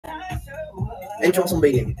Ayun yung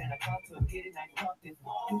sumbayin.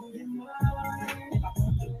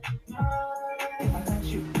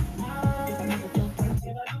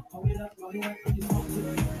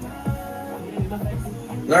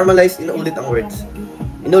 Normalize, inuulit ang words.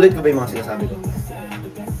 Inulit ko ba yung mga sinasabi ko?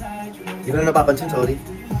 Hindi ko na napapansin, sorry.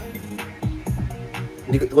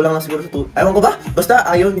 Hindi ko lang siguro sa Ewan ko ba? Basta,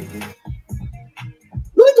 ayun.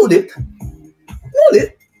 Ulit-ulit. Ulit.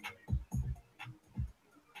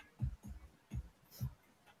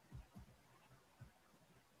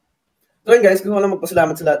 So yun guys, gusto ko lang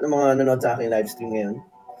magpasalamat sa lahat ng mga nanonood sa aking live stream ngayon.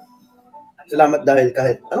 Salamat dahil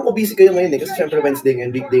kahit, alam ko busy kayo ngayon kasi syempre Wednesday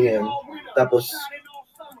ngayon, weekday ngayon. Tapos,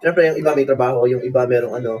 syempre yung iba may trabaho, yung iba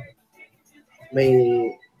merong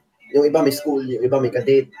yung iba may school, yung iba may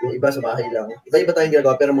kadate, yung iba sa bahay lang. Iba-iba tayong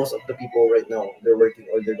ginagawa, pero most of the people right now, they're working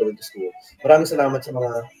or they're going to school. Maraming salamat sa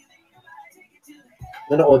mga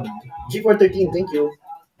nanood. G413, thank you.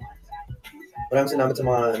 Maraming salamat sa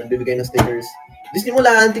mga nagbibigay ng stickers. Disney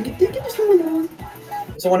Mulan, thank you Disney Mulan.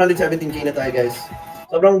 So 117k na tayo guys.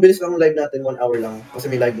 Sobrang bilis lang live natin, 1 hour lang.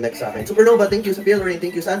 Kasi may live next sa akin. Supernova, thank you. Sophia Lorraine,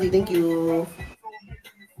 thank you. Sandy, thank you.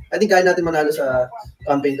 I think kaya natin manalo sa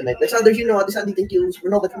campaign tonight. Alexander Hino, Ate Sandy, thank you.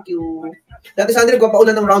 Supernova, thank you. Ate Sandy,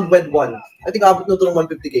 nagpapaulan ng round wed 1. I think abot na ito ng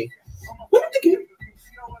 150k. 150k?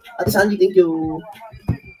 Ate Sandy, thank you.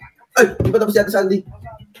 Ay, di ba tapos si Ate Sandy?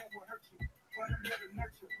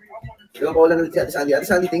 Nagpapaulan ulit si Ate Sandy. Ate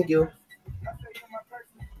Sandy, thank you.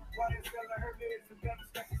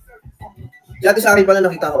 Si Ate Sari pala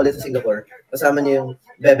nakita ko ulit sa Singapore. Kasama niya yung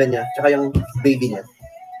bebe niya, tsaka yung baby niya.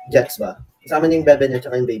 Jets ba? Kasama niya yung bebe niya,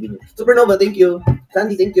 tsaka yung baby niya. Supernova, thank you.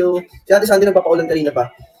 Sandy, thank you. Si Ate Sandy nagpapaulan kanina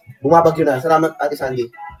pa. Bumabagyo na. Salamat, Ate Sandy.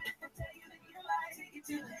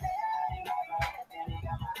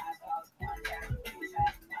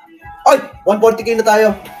 Ay! 140k na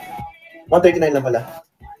tayo. 139 lang pala.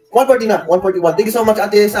 140 na. 141. Thank you so much,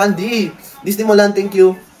 Ate Sandy. Disney Mulan, thank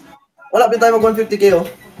you. Wala pa tayo mag 150k, oh.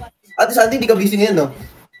 Ate Sandy, hindi ka busy ngayon, no?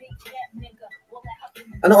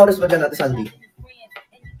 Anong oras ba dyan, Ate Sandy?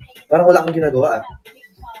 Parang wala akong ginagawa, ah.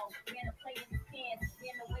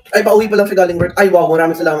 Ay, pauwi pa lang siya galing work. Ay, wow,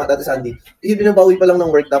 maraming salamat, Ate Sandy. Isipin na pauwi pa lang ng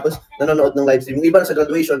work, tapos nanonood ng live stream. Yung iba na sa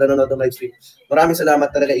graduation, nanonood ng live stream. Maraming salamat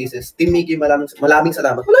talaga, Aces. Team Mickey, maraming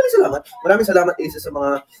salamat. Maraming salamat, Aces, sa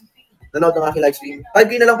mga nanonood ng aking live stream.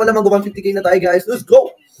 5k na lang pala, mag-150k na tayo, guys. Let's go!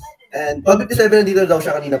 And 157 na dito daw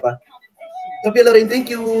siya kanina pa. Sophia Lorraine, thank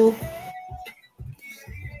you.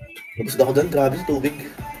 Gusto ako dun, grabe sa tubig.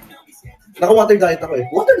 Naka-water diet ako eh.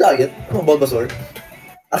 Water diet? Ano, Bulbasaur?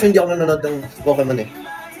 Actually, hindi ako nanonood ng Pokemon eh.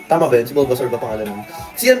 Tama ba yun? Si Bulbasaur ba pangalan nun?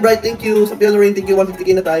 Cian Bright, thank you. Sophia Lorraine, thank you.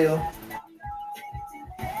 150k na tayo.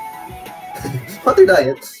 Water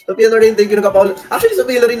diet? Sophia Lorraine, thank you. Nagkapaulan. Actually,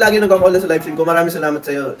 Sophia Lorraine lagi nagkapaulan sa live stream ko. Maraming salamat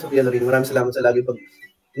sa'yo, Sophia Lorraine. Maraming salamat sa lagi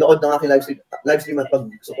pag-nood ng aking live stream at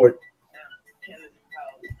pag-support.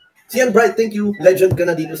 Cian Bright, thank you. Legend ka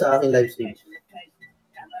na dito sa aking live stream.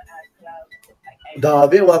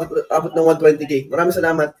 Dabi, abot ng 120k. Maraming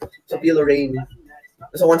salamat, Sophia Lorraine.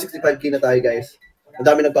 Nasa 165k na tayo, guys. Ang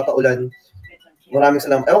dami nagpapaulan. Maraming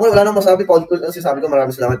salamat. Ewan ko, wala nang masabi. Paul ko lang sabi ko,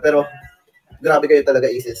 maraming salamat. Pero, grabe kayo talaga,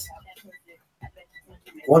 Isis.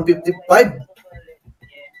 155?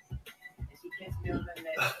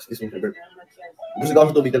 Excuse me, Herbert. Gusto ko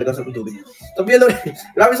sa tubig talaga sa tubig. Sophia Lorraine.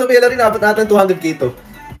 Grabe, Sophia Lorraine. Abot natin 200k to.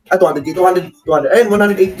 200k, 200. Ayun,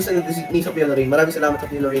 180% ni Sophia Lorraine. Maraming salamat,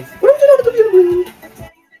 Sophia Lorraine. Maraming salamat, Sophia Lorraine.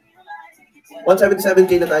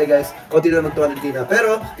 177k na tayo, guys. Kunti na mag 200k na.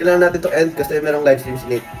 Pero, kailangan natin to end kasi merong live stream si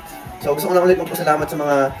Nate. So, gusto ko lang ulit magpasalamat sa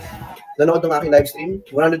mga nanood ng aking live stream.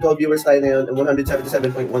 112 viewers tayo ngayon and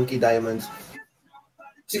 177.1k diamonds.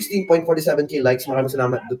 16.47k likes. Maraming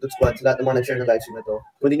salamat, Dutut Squad, sa lahat ng mga nag-share ng live stream na to.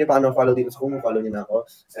 Kung hindi nyo pa follow dito sa follow nyo na ako.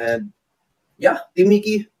 And, yeah, Team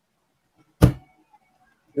Mickey.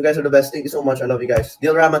 You guys are the best. Thank you so much. I love you guys.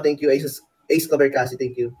 Dil Rama, thank you. Ace Clavercasi,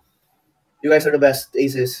 thank you. You guys are the best,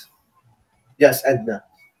 Aces. Yes, Edna.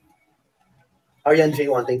 Arian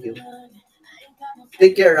J1, thank you.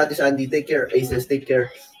 Take care, Ate Sandy. Take care, Aces. Take care,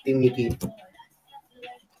 Team Mickey.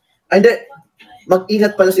 Ay, hindi.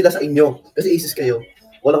 Mag-ingat pala sila sa inyo. Kasi Aces kayo.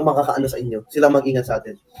 Walang makakaano sa inyo. Sila mag-ingat sa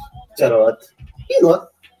atin. Charot.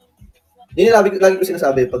 Ingot. Yun yung lagi ko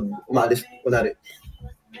sinasabi pag umaalis. Kunwari.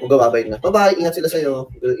 Magababay na. Bye-bye, ingat sila sa'yo.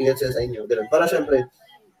 Ingat sila sa inyo. Ganun. Para syempre,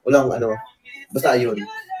 walang basta ayun.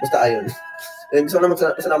 And gusto ko na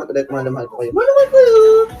magsalamat ulit, mahal na mahal ko kayo. Mahal na mahal ko kayo.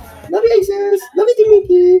 Love you, Aces. Love you, Team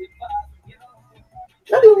Mickey.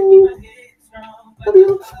 Love you. Love you.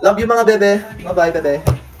 Love you, mga bebe. Bye-bye, bebe.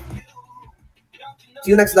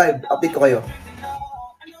 See you next live. Update ko kayo.